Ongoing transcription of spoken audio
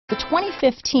The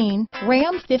 2015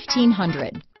 Ram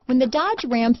 1500. When the Dodge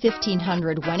Ram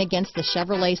 1500 went against the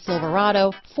Chevrolet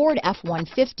Silverado, Ford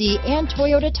F-150, and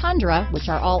Toyota Tundra, which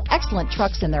are all excellent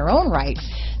trucks in their own right,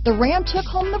 the Ram took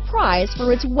home the prize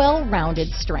for its well-rounded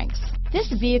strengths.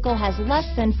 This vehicle has less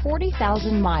than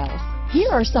 40,000 miles. Here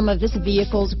are some of this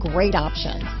vehicle's great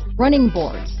options: running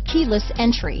boards, keyless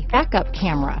entry, backup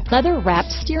camera,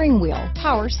 leather-wrapped steering wheel,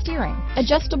 power steering,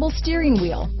 adjustable steering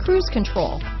wheel, cruise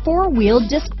control, four-wheel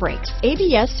disc brakes,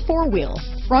 ABS four-wheel,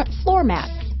 front floor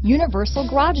mats, universal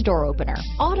garage door opener,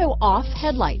 auto-off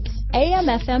headlights,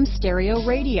 AM/FM stereo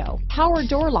radio, power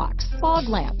door locks, fog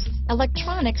lamps,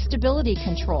 electronic stability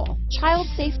control, child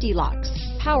safety locks,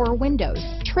 power windows,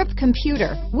 trip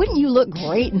computer. Wouldn't you look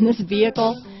great in this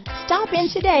vehicle? Stop in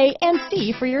today and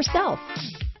see for yourself.